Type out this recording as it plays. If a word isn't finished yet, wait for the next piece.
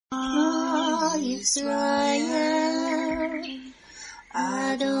Israel,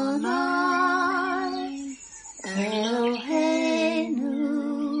 Adonai, Eloheinu,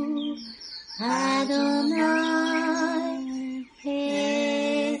 Adonai,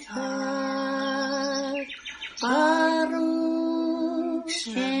 Echad, Baruch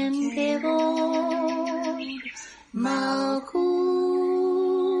Shem Kevod, Malkuto,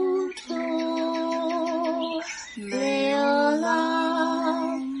 Leolam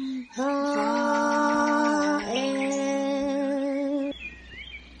Va'ed.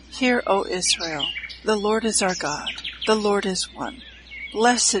 Hear, O Israel, the Lord is our God, the Lord is one.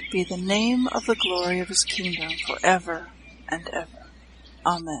 Blessed be the name of the glory of his kingdom forever and ever.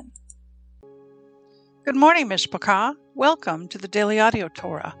 Amen. Good morning, Mishpachah. Welcome to the Daily Audio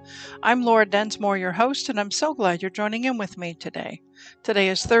Torah. I'm Laura Densmore, your host, and I'm so glad you're joining in with me today. Today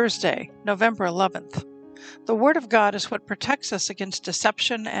is Thursday, November 11th. The Word of God is what protects us against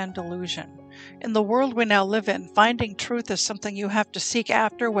deception and delusion. In the world we now live in, finding truth is something you have to seek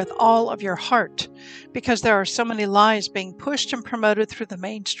after with all of your heart, because there are so many lies being pushed and promoted through the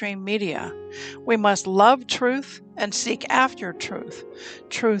mainstream media. We must love truth and seek after truth.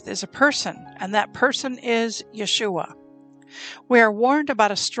 Truth is a person, and that person is Yeshua. We are warned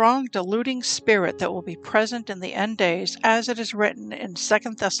about a strong deluding spirit that will be present in the end days, as it is written in 2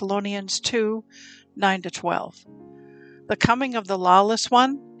 Thessalonians 2, 9-12. The coming of the lawless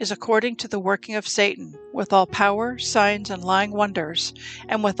one is according to the working of Satan, with all power, signs, and lying wonders,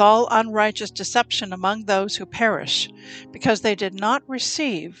 and with all unrighteous deception among those who perish, because they did not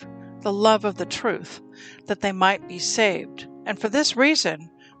receive the love of the truth, that they might be saved. And for this reason,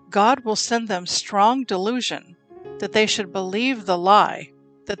 God will send them strong delusion, that they should believe the lie,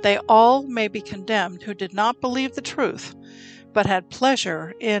 that they all may be condemned who did not believe the truth, but had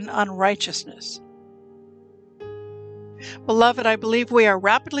pleasure in unrighteousness. Beloved, I believe we are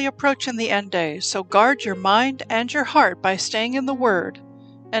rapidly approaching the end days, so guard your mind and your heart by staying in the Word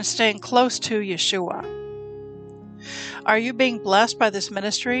and staying close to Yeshua. Are you being blessed by this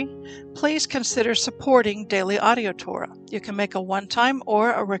ministry? Please consider supporting Daily Audio Torah. You can make a one-time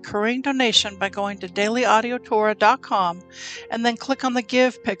or a recurring donation by going to dailyaudiotorah.com and then click on the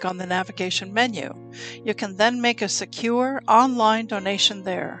Give pick on the navigation menu. You can then make a secure online donation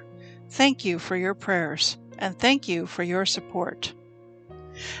there. Thank you for your prayers, and thank you for your support.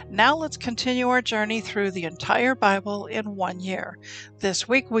 Now let's continue our journey through the entire Bible in 1 year. This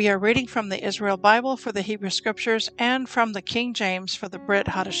week we are reading from the Israel Bible for the Hebrew Scriptures and from the King James for the Brit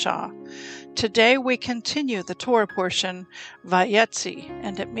Hadashah. Today we continue the Torah portion, Vayetzi,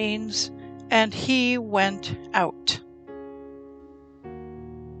 and it means, and he went out.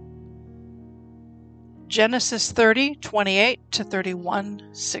 Genesis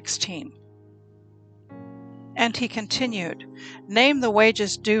 30:28-31:16. And he continued, Name the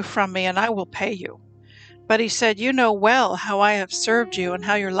wages due from me, and I will pay you. But he said, You know well how I have served you, and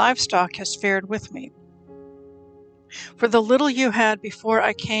how your livestock has fared with me. For the little you had before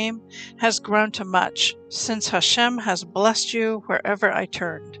I came has grown to much, since Hashem has blessed you wherever I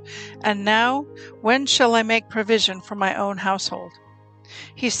turned. And now, when shall I make provision for my own household?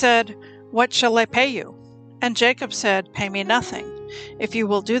 He said, What shall I pay you? And Jacob said, Pay me nothing. If you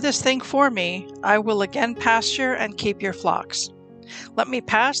will do this thing for me, I will again pasture and keep your flocks. Let me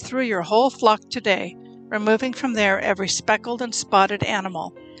pass through your whole flock today, removing from there every speckled and spotted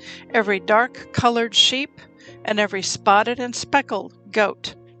animal, every dark-colored sheep, and every spotted and speckled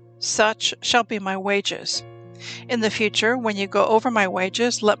goat. Such shall be my wages. In the future, when you go over my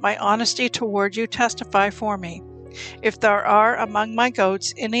wages, let my honesty toward you testify for me. If there are among my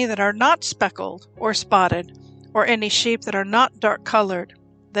goats any that are not speckled or spotted, or any sheep that are not dark-colored,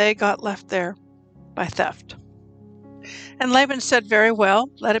 they got left there by theft. And Laban said, Very well,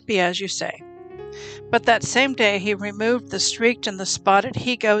 let it be as you say. But that same day he removed the streaked and the spotted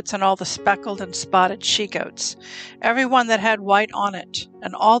he-goats and all the speckled and spotted she-goats, every one that had white on it,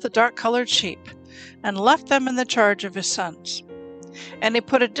 and all the dark-colored sheep, and left them in the charge of his sons. And he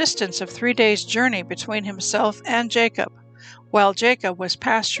put a distance of 3 days' journey between himself and Jacob, while Jacob was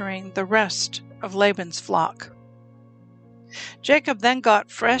pasturing the rest of Laban's flock. Jacob then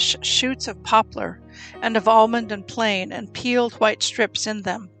got fresh shoots of poplar, and of almond and plane, and peeled white strips in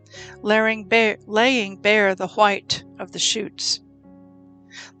them, laying bare the white of the shoots.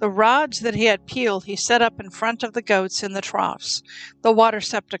 The rods that he had peeled he set up in front of the goats in the troughs, the water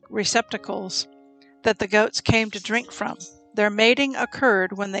receptacles that the goats came to drink from. Their mating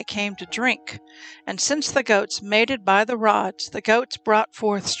occurred when they came to drink, and since the goats mated by the rods, the goats brought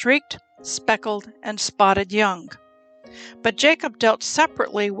forth streaked, speckled, and spotted young. But Jacob dealt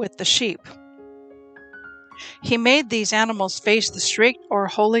separately with the sheep. He made these animals face the streaked or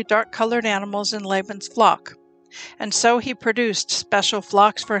wholly dark-colored animals in Laban's flock, and so he produced special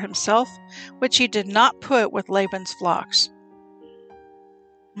flocks for himself, which he did not put with Laban's flocks.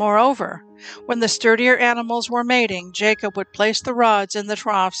 Moreover, when the sturdier animals were mating, Jacob would place the rods in the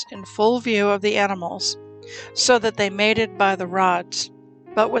troughs in full view of the animals, so that they mated by the rods.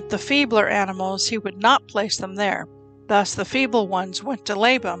 But with the feebler animals he would not place them there. Thus the feeble ones went to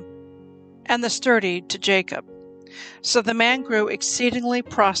Laban, and the sturdy to Jacob. So the man grew exceedingly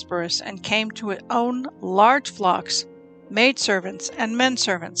prosperous, and came to own large flocks, maidservants and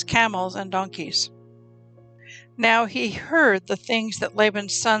menservants, camels and donkeys. Now he heard the things that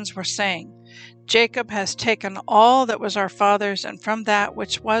Laban's sons were saying. Jacob has taken all that was our father's, and from that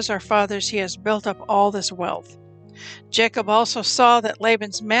which was our father's he has built up all this wealth. Jacob also saw that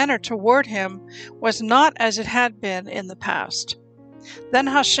Laban's manner toward him was not as it had been in the past. Then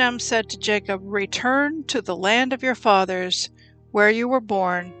Hashem said to Jacob, "Return to the land of your fathers, where you were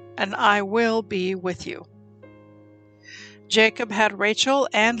born, and I will be with you." Jacob had Rachel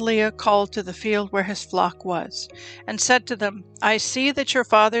and Leah called to the field where his flock was, and said to them, "I see that your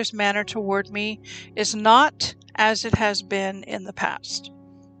father's manner toward me is not as it has been in the past,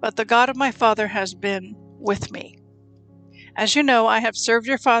 but the God of my father has been with me. As you know, I have served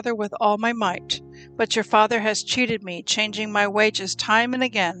your father with all my might, but your father has cheated me, changing my wages time and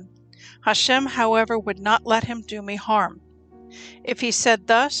again. Hashem, however, would not let him do me harm. If he said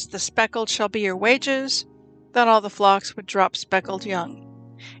thus, 'The speckled shall be your wages,' then all the flocks would drop speckled young.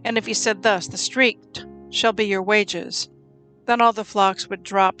 And if he said thus, 'The streaked shall be your wages,' then all the flocks would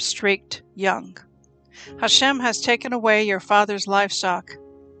drop streaked young. Hashem has taken away your father's livestock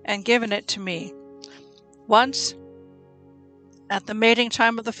and given it to me. Once, at the mating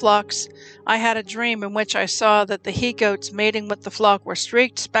time of the flocks, I had a dream in which I saw that the he-goats mating with the flock were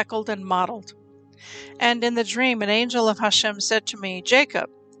streaked, speckled, and mottled. And in the dream an angel of Hashem said to me, 'Jacob.'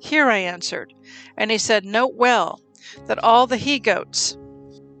 'Here,' I answered. And he said, 'Note well that all the he-goats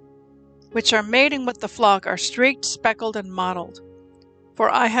which are mating with the flock are streaked, speckled, and mottled. For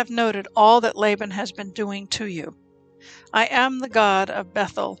I have noted all that Laban has been doing to you. I am the God of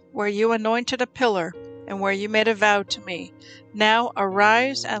Bethel, where you anointed a pillar, and where you made a vow to me. Now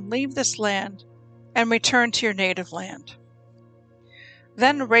arise and leave this land, and return to your native land.'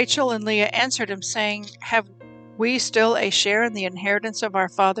 Then Rachel and Leah answered him, saying, 'Have we still a share in the inheritance of our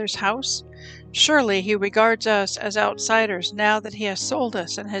father's house? Surely he regards us as outsiders now that he has sold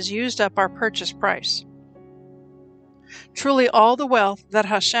us and has used up our purchase price. Truly all the wealth that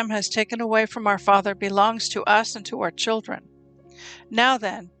Hashem has taken away from our father belongs to us and to our children. Now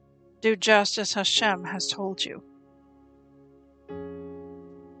then, do just as Hashem has told you.'"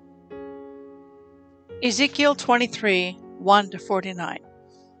 Ezekiel 23, 1-49.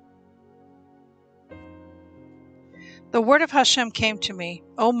 The word of Hashem came to me,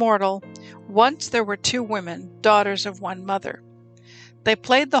 "O mortal, once there were two women, daughters of one mother. They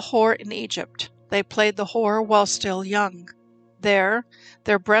played the whore in Egypt. They played the whore while still young. There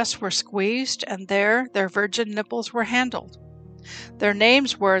their breasts were squeezed, and there their virgin nipples were handled. Their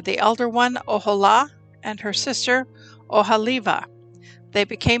names were the elder one Oholah, and her sister Oholiba. They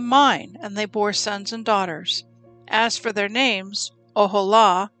became mine, and they bore sons and daughters. As for their names,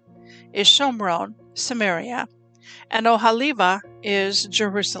 Oholah is Shomron, Samaria, and Oholiba is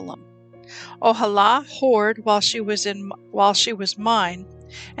Jerusalem. Oholah whored while she was mine,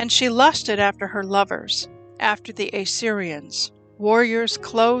 and she lusted after her lovers, after the Assyrians, warriors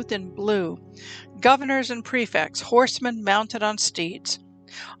clothed in blue, governors and prefects, horsemen mounted on steeds,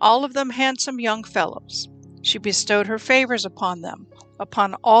 all of them handsome young fellows. She bestowed her favors upon them,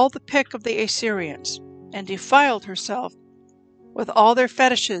 upon all the pick of the Assyrians, and defiled herself with all their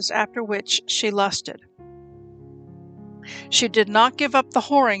fetishes after which she lusted. She did not give up the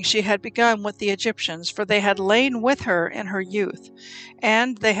whoring she had begun with the Egyptians, for they had lain with her in her youth,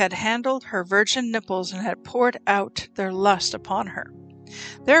 and they had handled her virgin nipples and had poured out their lust upon her.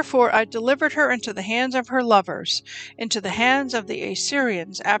 Therefore I delivered her into the hands of her lovers, into the hands of the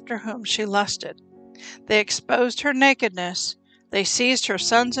Assyrians after whom she lusted. They exposed her nakedness, they seized her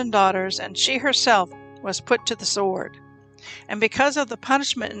sons and daughters, and she herself was put to the sword. And because of the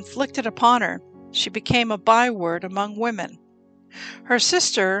punishment inflicted upon her, she became a byword among women. Her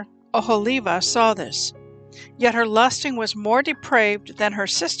sister Oholiba saw this, yet her lusting was more depraved than her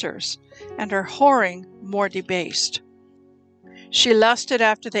sister's, and her whoring more debased. She lusted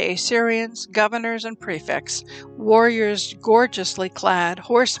after the Assyrians, governors and prefects, warriors gorgeously clad,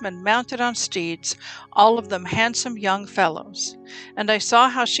 horsemen mounted on steeds, all of them handsome young fellows. And I saw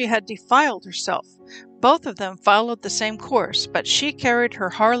how she had defiled herself. Both of them followed the same course, but she carried her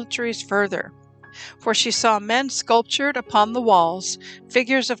harlotries further. For she saw men sculptured upon the walls,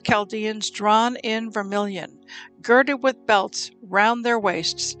 figures of Chaldeans drawn in vermilion, girded with belts round their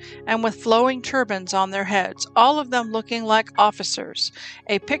waists, and with flowing turbans on their heads, all of them looking like officers,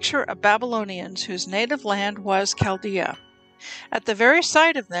 a picture of Babylonians whose native land was Chaldea. At the very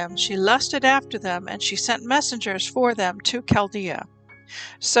sight of them she lusted after them, and she sent messengers for them to Chaldea.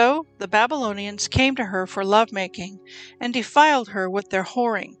 So the Babylonians came to her for love-making, and defiled her with their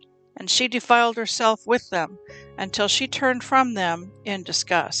whoring, and she defiled herself with them, until she turned from them in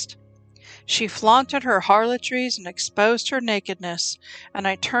disgust. She flaunted her harlotries and exposed her nakedness, and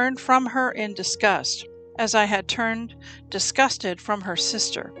I turned from her in disgust, as I had turned disgusted from her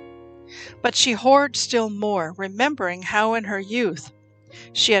sister. But she whored still more, remembering how in her youth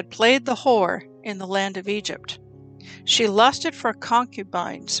she had played the whore in the land of Egypt. She lusted for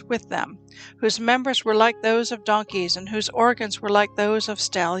concubines with them, whose members were like those of donkeys, and whose organs were like those of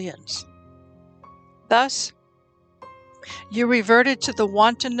stallions. Thus you reverted to the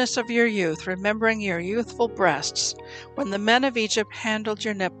wantonness of your youth, remembering your youthful breasts, when the men of Egypt handled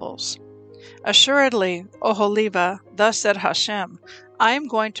your nipples. Assuredly, Oholiba, thus said Hashem, I am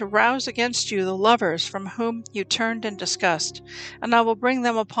going to rouse against you the lovers from whom you turned in disgust, and I will bring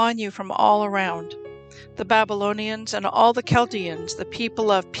them upon you from all around. The Babylonians and all the Chaldeans, the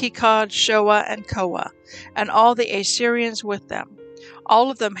people of Pekod, Shoa, and Koa, and all the Assyrians with them, all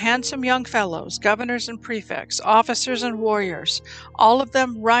of them handsome young fellows, governors and prefects, officers and warriors, all of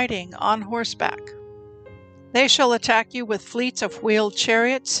them riding on horseback. They shall attack you with fleets of wheeled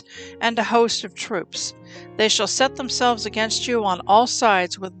chariots and a host of troops. They shall set themselves against you on all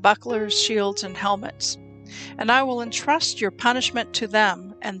sides with bucklers, shields, and helmets. And I will entrust your punishment to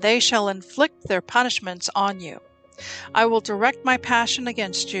them, and they shall inflict their punishments on you. I will direct my passion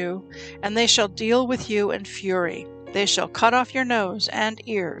against you, and they shall deal with you in fury. They shall cut off your nose and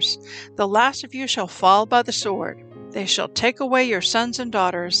ears. The last of you shall fall by the sword. They shall take away your sons and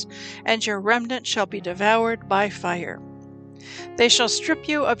daughters, and your remnant shall be devoured by fire. They shall strip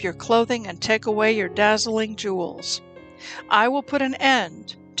you of your clothing and take away your dazzling jewels. I will put an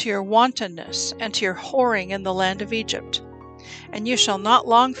end to your wantonness and to your whoring in the land of Egypt, and you shall not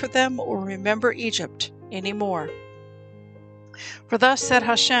long for them or remember Egypt any more. For thus said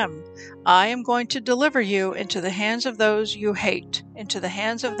Hashem, I am going to deliver you into the hands of those you hate, into the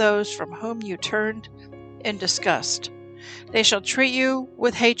hands of those from whom you turned in disgust. They shall treat you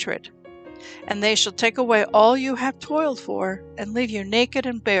with hatred, and they shall take away all you have toiled for, and leave you naked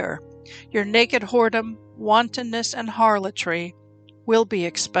and bare. Your naked whoredom, wantonness, and harlotry will be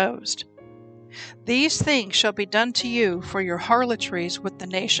exposed. These things shall be done to you for your harlotries with the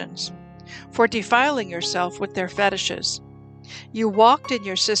nations, for defiling yourself with their fetishes. You walked in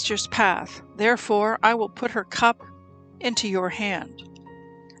your sister's path, therefore I will put her cup into your hand.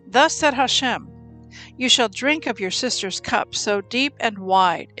 Thus said Hashem, you shall drink of your sister's cup so deep and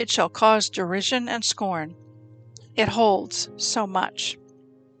wide, it shall cause derision and scorn. It holds so much.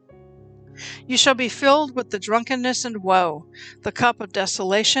 You shall be filled with the drunkenness and woe, the cup of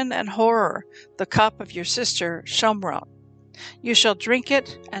desolation and horror, the cup of your sister Shomron. You shall drink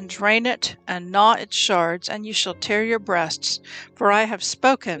it and drain it and gnaw its shards, and you shall tear your breasts, for I have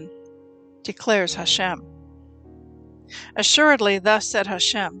spoken, declares Hashem. Assuredly, thus said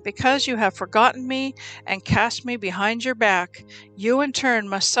Hashem, because you have forgotten me and cast me behind your back, you in turn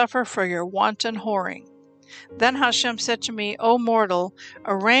must suffer for your wanton whoring. Then Hashem said to me, O mortal,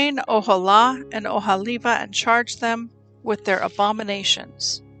 arraign Oholah and Oholiba and charge them with their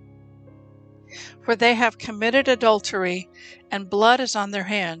abominations. For they have committed adultery, and blood is on their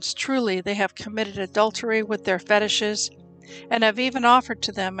hands. Truly, they have committed adultery with their fetishes, and have even offered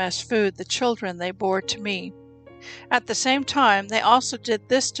to them as food the children they bore to me. At the same time, they also did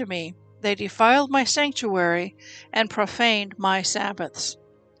this to me. They defiled my sanctuary and profaned my Sabbaths.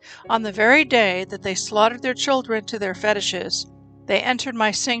 On the very day that they slaughtered their children to their fetishes, they entered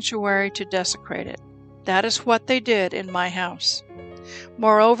my sanctuary to desecrate it. That is what they did in my house.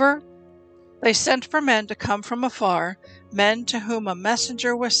 Moreover, they sent for men to come from afar, men to whom a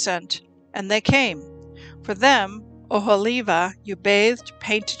messenger was sent, and they came. For them, Oholiba, you bathed,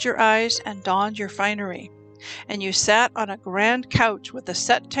 painted your eyes, and donned your finery. And you sat on a grand couch with a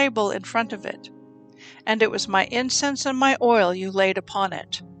set table in front of it. And it was my incense and my oil you laid upon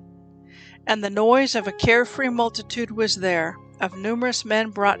it. And the noise of a carefree multitude was there, of numerous men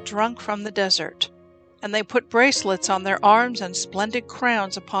brought drunk from the desert. And they put bracelets on their arms and splendid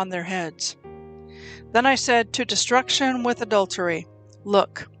crowns upon their heads. Then I said, to destruction with adultery.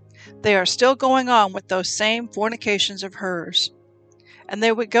 Look, they are still going on with those same fornications of hers. And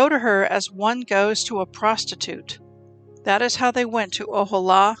they would go to her as one goes to a prostitute. That is how they went to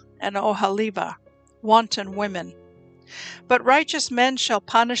Oholah and Oholiba, wanton women. But righteous men shall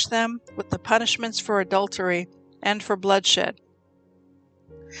punish them with the punishments for adultery and for bloodshed.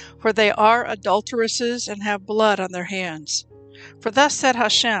 For they are adulteresses and have blood on their hands. For thus said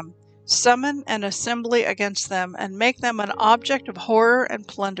Hashem, summon an assembly against them, and make them an object of horror and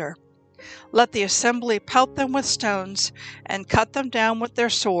plunder. Let the assembly pelt them with stones, and cut them down with their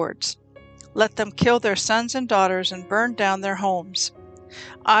swords. Let them kill their sons and daughters, and burn down their homes.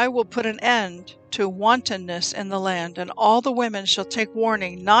 I will put an end to wantonness in the land, and all the women shall take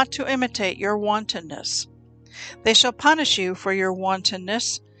warning not to imitate your wantonness. They shall punish you for your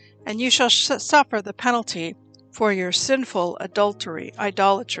wantonness, and you shall suffer the penalty for your sinful idolatry,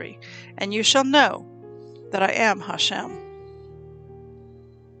 and you shall know that I am Hashem.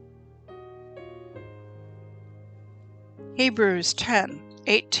 Hebrews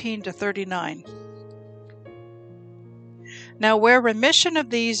 10:18-39. Now where remission of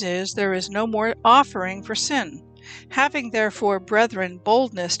these is, there is no more offering for sin. Having therefore, brethren,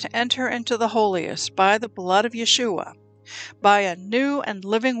 boldness to enter into the holiest by the blood of Yeshua, by a new and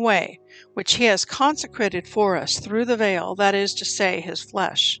living way, which he has consecrated for us through the veil, that is to say, his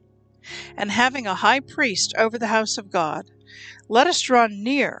flesh. And having a high priest over the house of God, let us draw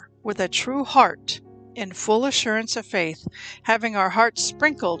near with a true heart, in full assurance of faith, having our hearts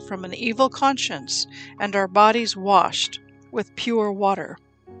sprinkled from an evil conscience, and our bodies washed with pure water.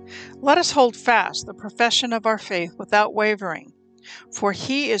 Let us hold fast the profession of our faith without wavering, for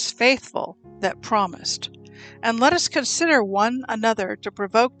he is faithful that promised. And let us consider one another to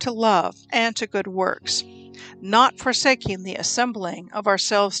provoke to love and to good works, not forsaking the assembling of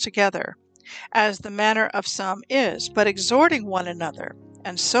ourselves together, as the manner of some is, but exhorting one another,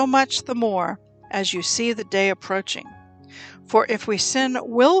 and so much the more as you see the day approaching. For if we sin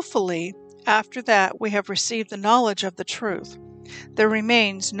willfully after that we have received the knowledge of the truth, there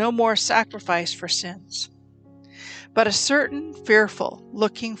remains no more sacrifice for sins, but a certain fearful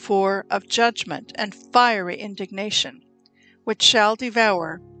looking for of judgment and fiery indignation, which shall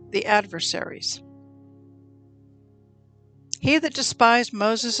devour the adversaries. He that despised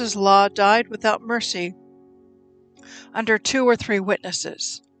Moses' law died without mercy under 2 or 3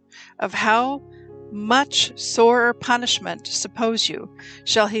 witnesses. Of how much sorer punishment, suppose you,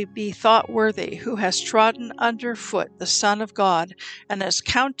 shall he be thought worthy, who has trodden under foot the Son of God, and has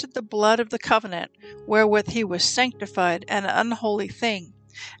counted the blood of the covenant, wherewith he was sanctified, an unholy thing,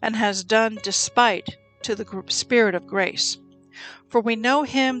 and has done despite to the Spirit of grace? For we know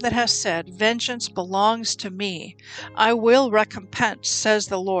him that has said, Vengeance belongs to me, I will recompense, says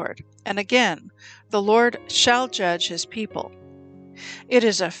the Lord. And again, the Lord shall judge his people. It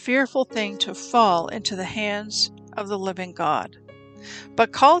is a fearful thing to fall into the hands of the living God.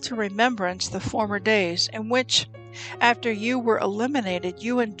 But call to remembrance the former days, in which, after you were eliminated,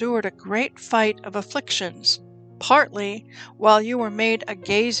 you endured a great fight of afflictions, partly while you were made a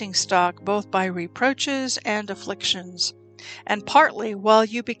gazing stock both by reproaches and afflictions, and partly while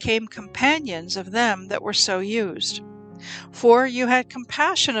you became companions of them that were so used. For you had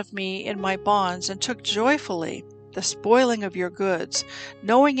compassion of me in my bonds, and took joyfully the spoiling of your goods,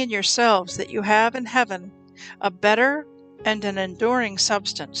 knowing in yourselves that you have in heaven a better and an enduring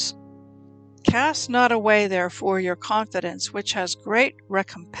substance. Cast not away therefore your confidence, which has great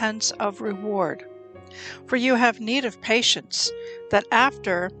recompense of reward. For you have need of patience, that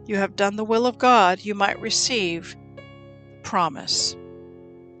after you have done the will of God, you might receive the promise.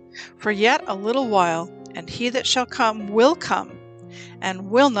 For yet a little while, and he that shall come, and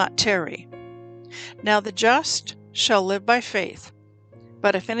will not tarry. Now the just shall live by faith.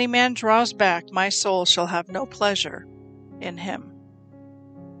 But if any man draws back, my soul shall have no pleasure in him.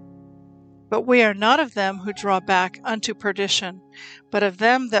 But we are not of them who draw back unto perdition, but of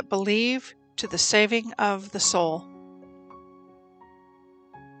them that believe to the saving of the soul.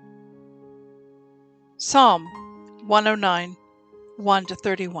 Psalm 109,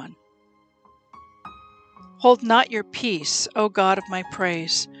 1-31. Hold not your peace, O God of my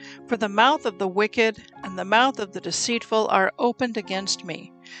praise, for the mouth of the wicked and the mouth of the deceitful are opened against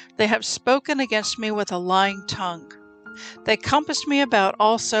me. They have spoken against me with a lying tongue. They compassed me about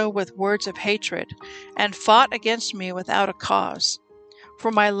also with words of hatred, and fought against me without a cause.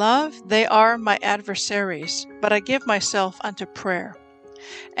 For my love they are my adversaries, but I give myself unto prayer.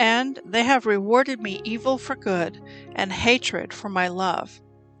 And they have rewarded me evil for good, and hatred for my love.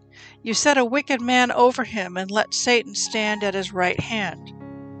 You set a wicked man over him, and let Satan stand at his right hand.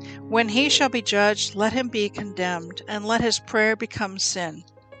 When he shall be judged, let him be condemned, and let his prayer become sin.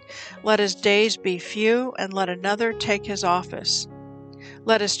 Let his days be few, and let another take his office.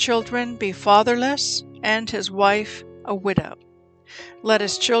 Let his children be fatherless, and his wife a widow. Let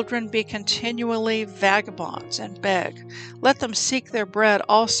his children be continually vagabonds and beg. Let them seek their bread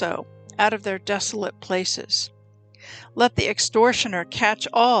also out of their desolate places. Let the extortioner catch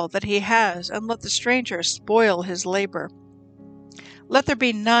all that he has, and let the stranger spoil his labor. Let there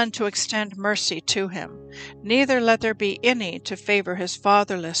be none to extend mercy to him, neither let there be any to favor his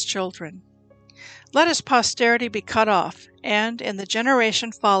fatherless children. Let his posterity be cut off, and in the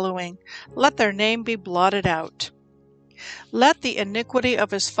generation following, let their name be blotted out. Let the iniquity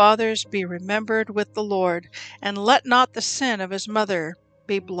of his fathers be remembered with the Lord, and let not the sin of his mother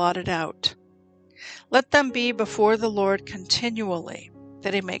be blotted out. Let them be before the Lord continually,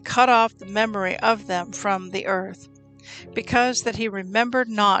 that he may cut off the memory of them from the earth, because that he remembered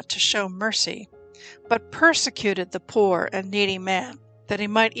not to show mercy, but persecuted the poor and needy man, that he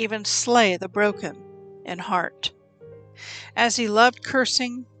might even slay the broken in heart. As he loved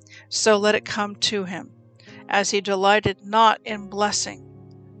cursing, so let it come to him. As he delighted not in blessing,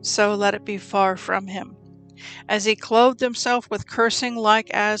 so let it be far from him. As he clothed himself with cursing like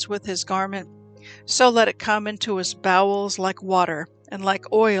as with his garment, so let it come into his bowels like water, and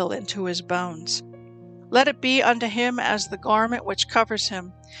like oil into his bones. Let it be unto him as the garment which covers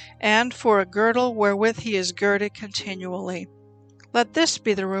him, and for a girdle wherewith he is girded continually. Let this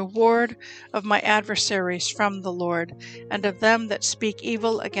be the reward of my adversaries from the Lord, and of them that speak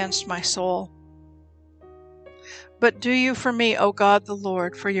evil against my soul. But do you for me, O God the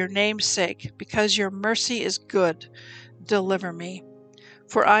Lord, for your name's sake, because your mercy is good, deliver me.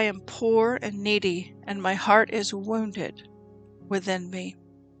 For I am poor and needy, and my heart is wounded within me.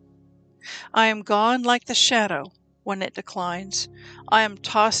 I am gone like the shadow when it declines. I am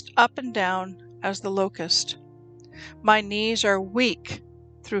tossed up and down as the locust. My knees are weak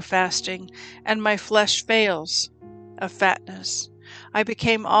through fasting, and my flesh fails of fatness. I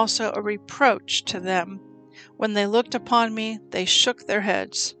became also a reproach to them. When they looked upon me, they shook their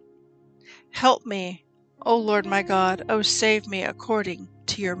heads. Help me, O Lord my God, O save me according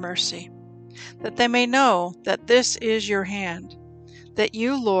to your mercy, that they may know that this is your hand, that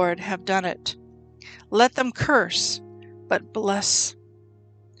you, Lord, have done it. Let them curse, but bless.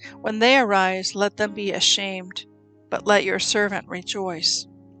 When they arise, let them be ashamed, but let your servant rejoice.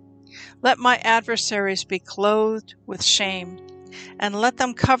 Let my adversaries be clothed with shame, and let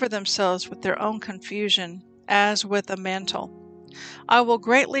them cover themselves with their own confusion, as with a mantle. I will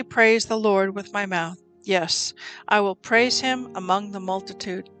greatly praise the Lord with my mouth. Yes, I will praise him among the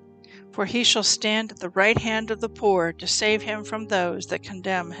multitude. For he shall stand at the right hand of the poor to save him from those that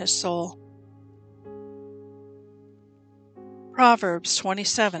condemn his soul. Proverbs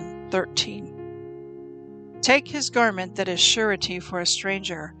 27:13. Take his garment that is surety for a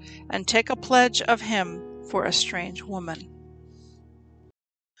stranger, and take a pledge of him for a strange woman.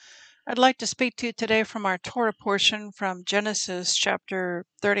 I'd like to speak to you today from our Torah portion from Genesis chapter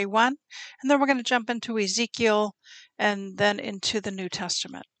 31, and then we're going to jump into Ezekiel and then into the New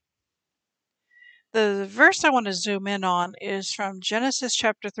Testament. The verse I want to zoom in on is from Genesis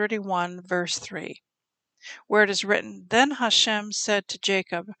chapter 31, verse 3, where it is written, Then Hashem said to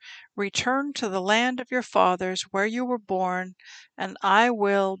Jacob, Return to the land of your fathers where you were born, and I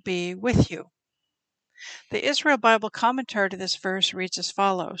will be with you. The Israel Bible commentary to this verse reads as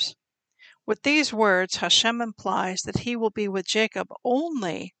follows. With these words, Hashem implies that he will be with Jacob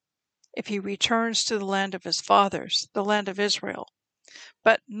only if he returns to the land of his fathers, the land of Israel,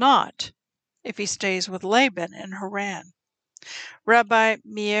 but not if he stays with Laban in Haran. Rabbi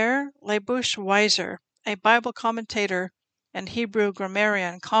Meir Leibush Weiser, a Bible commentator and Hebrew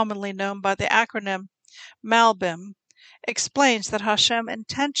grammarian commonly known by the acronym Malbim, explains that Hashem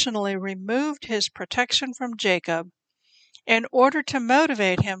intentionally removed his protection from Jacob in order to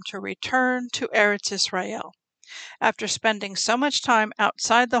motivate him to return to Eretz Israel. After spending so much time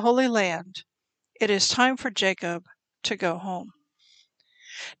outside the Holy Land, it is time for Jacob to go home.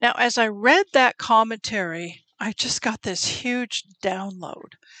 Now, as I read that commentary, I just got this huge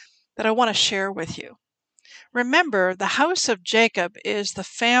download that I want to share with you. Remember, the house of Jacob is the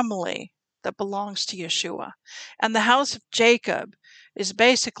family that belongs to Yeshua. And the house of Jacob is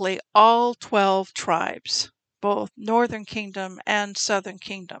basically all 12 tribes, both northern kingdom and southern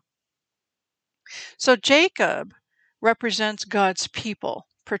kingdom. So Jacob represents God's people,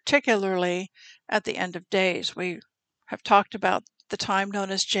 particularly at the end of days. We have talked about the time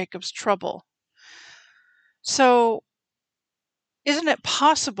known as Jacob's trouble. So isn't it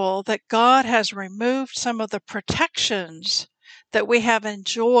possible that God has removed some of the protections that we have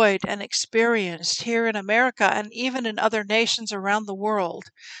enjoyed and experienced here in America and even in other nations around the world?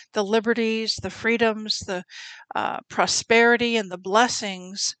 The liberties, the freedoms, the prosperity, and the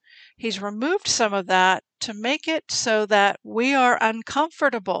blessings He's removed some of that to make it so that we are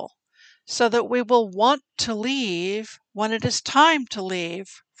uncomfortable, so that we will want to leave when it is time to leave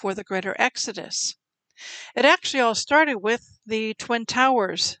for the greater exodus. It actually all started with the Twin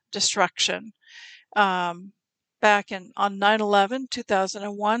Towers destruction back on 9/11,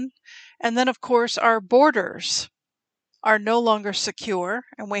 2001. And then, of course, our borders are no longer secure,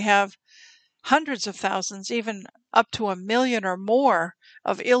 and we have hundreds of thousands, even up to 1 million or more,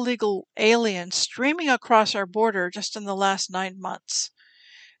 of illegal aliens streaming across our border just in the last 9 months.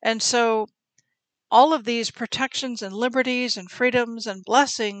 And so all of these protections and liberties and freedoms and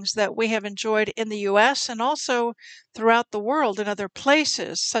blessings that we have enjoyed in the US and also throughout the world in other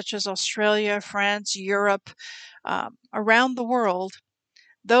places such as Australia, France, Europe, around the world,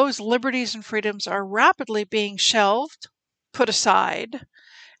 those liberties and freedoms are rapidly being shelved, put aside,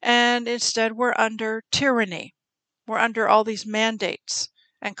 and instead we're under tyranny. We're under all these mandates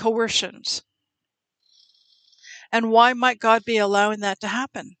and coercions. And why might God be allowing that to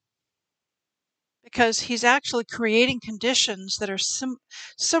happen? Because he's actually creating conditions that are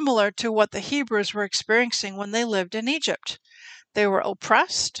similar to what the Hebrews were experiencing when they lived in Egypt. They were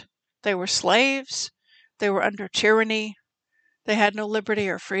oppressed, they were slaves, they were under tyranny, they had no liberty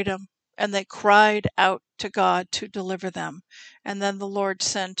or freedom, and they cried out to God to deliver them. And then the Lord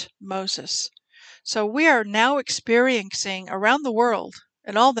sent Moses. So we are now experiencing around the world,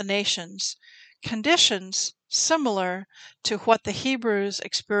 in all the nations, conditions similar to what the Hebrews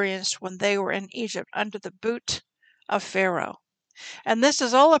experienced when they were in Egypt under the boot of Pharaoh. And this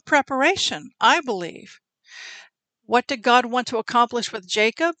is all a preparation, I believe. What did God want to accomplish with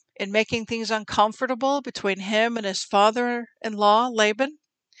Jacob in making things uncomfortable between him and his father-in-law, Laban?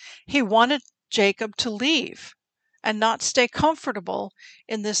 He wanted Jacob to leave and not stay comfortable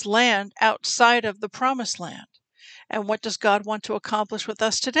in this land outside of the promised land. And what does God want to accomplish with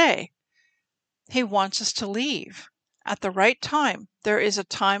us today? He wants us to leave at the right time. There is a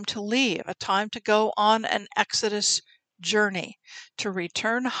time to leave, a time to go on an Exodus journey, to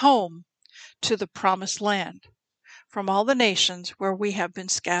return home to the promised land from all the nations where we have been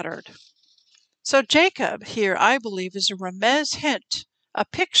scattered. So Jacob here, I believe, is a remez hint, a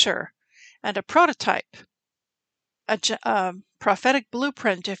picture, and a prototype, a prophetic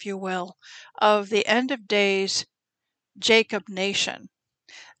blueprint, if you will, of the end of days Jacob nation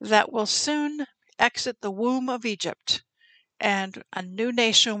that will soon exit the womb of Egypt, and a new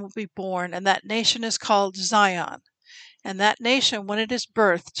nation will be born, and that nation is called Zion. And that nation, when it is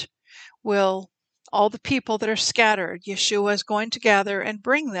birthed, will, all the people that are scattered, Yeshua is going to gather and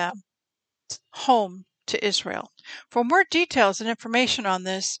bring them home to Israel. For more details and information on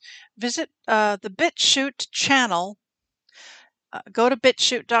this, visit the BitChute channel. Go to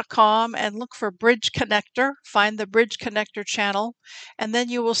bitchute.com and look for Bridge Connector. Find the Bridge Connector channel, and then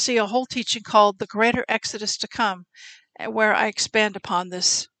you will see a whole teaching called The Greater Exodus to Come, where I expand upon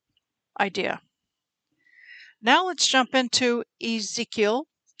this idea. Now let's jump into Ezekiel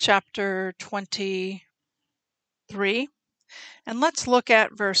chapter 23, and let's look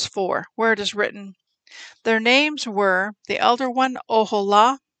at verse 4, where it is written, "Their names were the elder one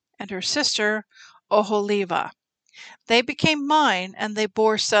Oholah and her sister Oholibah. They became mine, and they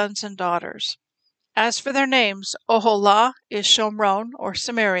bore sons and daughters. As for their names, Oholah is Shomron, or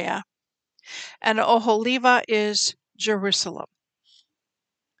Samaria, and Oholibah is Jerusalem."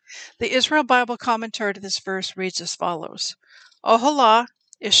 The Israel Bible commentary to this verse reads as follows: Oholah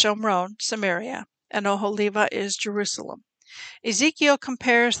is Shomron, Samaria, and Oholibah is Jerusalem. Ezekiel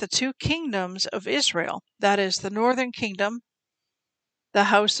compares the two kingdoms of Israel, that is, the northern kingdom, the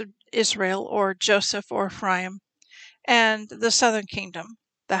house of Israel, or Joseph or Ephraim, and the southern kingdom,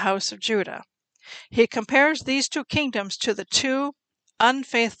 the house of Judah. He compares these two kingdoms to the two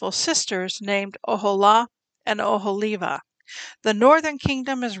unfaithful sisters named Oholah and Oholibah. The northern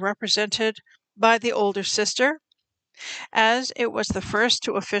kingdom is represented by the older sister, as it was the first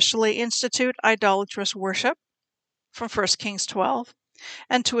to officially institute idolatrous worship from 1 Kings 12,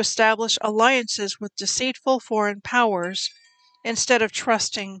 and to establish alliances with deceitful foreign powers instead of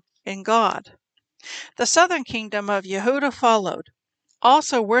trusting in God. The southern kingdom of Yehudah followed,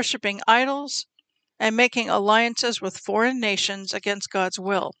 also worshiping idols and making alliances with foreign nations against God's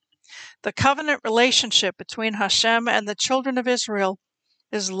will. The covenant relationship between Hashem and the children of Israel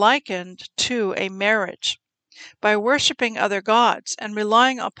is likened to a marriage. By worshiping other gods and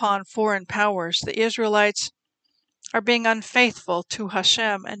relying upon foreign powers, the Israelites are being unfaithful to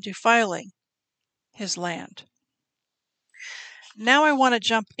Hashem and defiling his land. Now I want to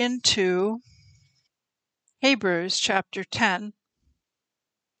jump into Hebrews chapter 10,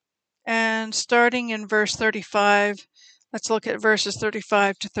 and starting in verse 35, Let's look at verses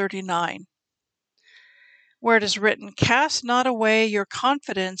 35 to 39, where it is written, "Cast not away your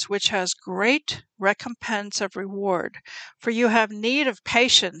confidence, which has great recompense of reward. For you have need of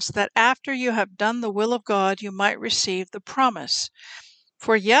patience, that after you have done the will of God, you might receive the promise.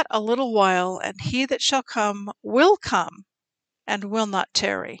 For yet a little while, and he that shall come, and will not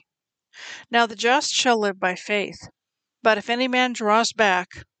tarry. Now the just shall live by faith. But if any man draws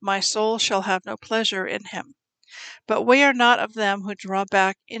back, my soul shall have no pleasure in him. But we are not of them who draw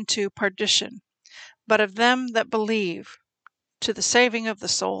back into perdition, but of them that believe to the saving of the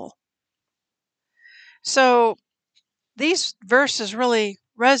soul." So these verses really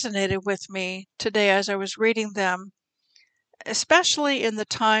resonated with me today as I was reading them, especially in the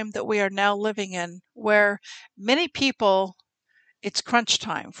time that we are now living in, where many people, it's crunch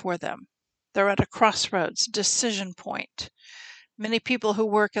time for them. They're at a crossroads, decision point. Many people who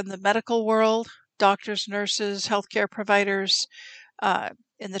work in the medical world, doctors, nurses, healthcare providers,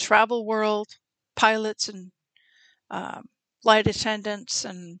 in the travel world, pilots and flight attendants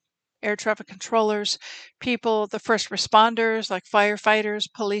and air traffic controllers, people, the first responders like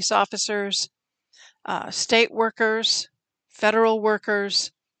firefighters, police officers, state workers, federal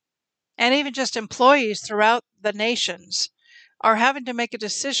workers, and even just employees throughout the nations are having to make a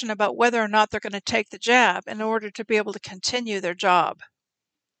decision about whether or not they're going to take the jab in order to be able to continue their job.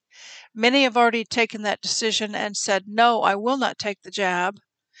 Many have already taken that decision and said, no, I will not take the jab.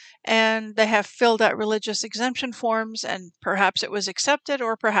 And they have filled out religious exemption forms, and perhaps it was accepted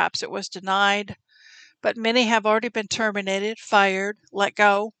or perhaps it was denied. But many have already been terminated, fired, let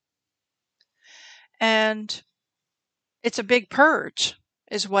go. And it's a big purge,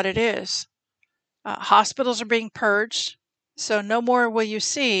 is what it is. Hospitals are being purged, so no more will you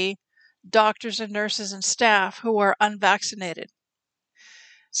see doctors and nurses and staff who are unvaccinated.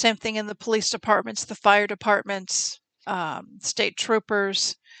 Same thing in the police departments, the fire departments, state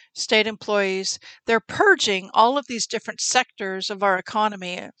troopers, state employees. They're purging all of these different sectors of our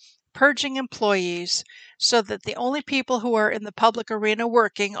economy, purging employees so that the only people who are in the public arena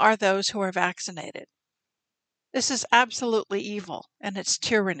working are those who are vaccinated. This is absolutely evil, and it's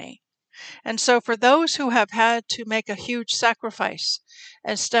tyranny. And so for those who have had to make a huge sacrifice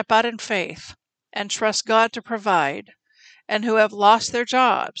and step out in faith and trust God to provide, and who have lost their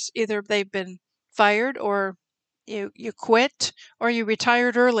jobs, either they've been fired or you quit or you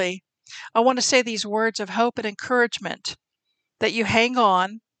retired early, I want to say these words of hope and encouragement that you hang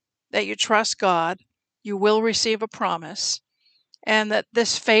on, that you trust God, you will receive a promise, and that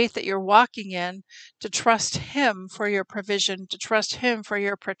this faith that you're walking in, to trust Him for your provision, to trust Him for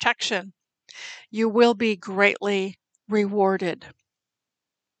your protection, you will be greatly rewarded.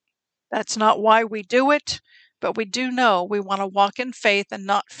 That's not why we do it, but we do know we want to walk in faith and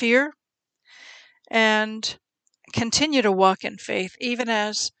not fear, and continue to walk in faith even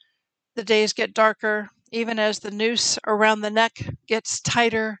as the days get darker, even as the noose around the neck gets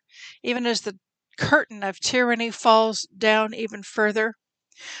tighter, even as the curtain of tyranny falls down even further.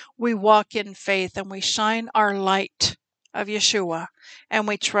 We walk in faith and we shine our light of Yeshua, and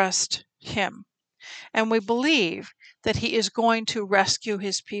we trust Him. And we believe that He is going to rescue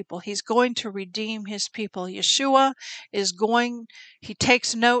His people. He's going to redeem His people. Yeshua He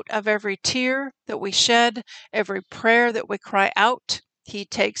takes note of every tear that we shed, every prayer that we cry out. He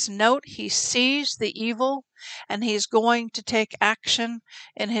takes note, He sees the evil, and He's going to take action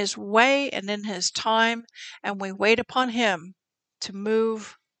in His way and in His time, and we wait upon Him to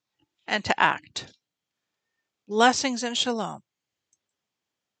move and to act. Blessings and shalom.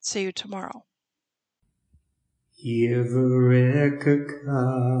 See you tomorrow. Yevrekka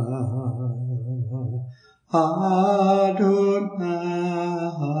Adonai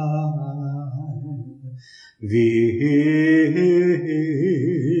Vish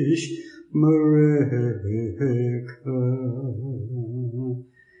Mereka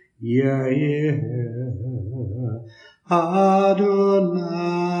Yair Adonai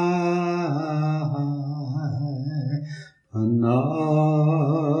Panavilaka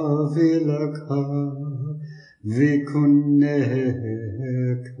Vikuneka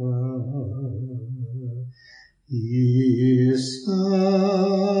Isa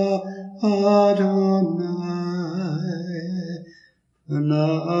Adonai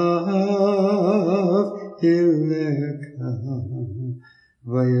Panav Ileka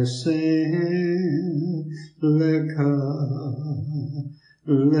Vayasem Leka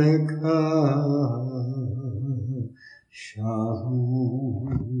Leka Shalom.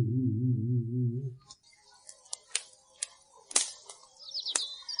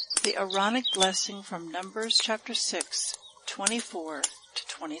 The Aaronic blessing from Numbers chapter 6, 24 to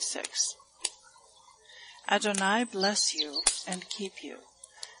 26. Adonai bless you and keep you.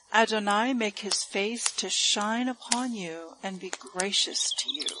 Adonai make his face to shine upon you and be gracious to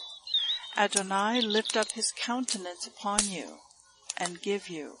you. Adonai lift up his countenance upon you and give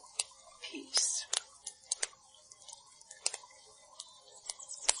you peace.